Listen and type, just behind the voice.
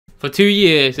For 2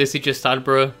 years, this is just sad,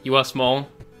 bro. You are small.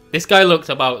 This guy looks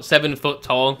about 7 foot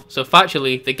tall, so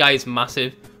factually, the guy is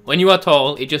massive. When you are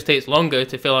tall, it just takes longer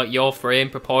to fill out your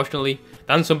frame proportionally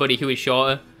than somebody who is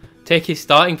shorter. Take his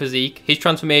starting physique, his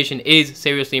transformation is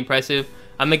seriously impressive,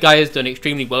 and the guy has done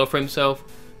extremely well for himself.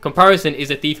 Comparison is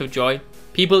a thief of joy.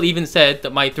 People even said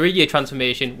that my 3-year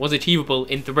transformation was achievable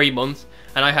in 3 months,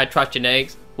 and I had trash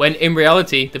genetics, when in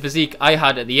reality, the physique I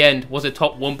had at the end was a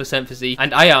top 1% physique,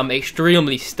 and I am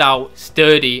extremely stout,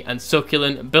 sturdy and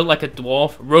succulent, built like a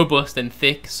dwarf, robust and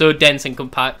thick, so dense and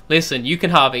compact. Listen, you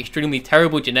can have extremely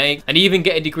terrible genetics and even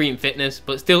get a degree in fitness,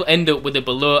 but still end up with a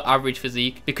below average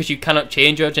physique because you cannot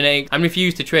change your genetics and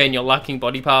refuse to train your lacking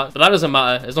body parts. But that doesn't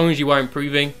matter as long as you are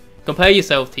improving. Compare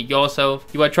yourself to yourself.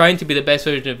 You are trying to be the best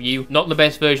version of you, not the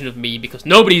best version of me, because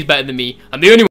nobody's better than me. I'm the only one.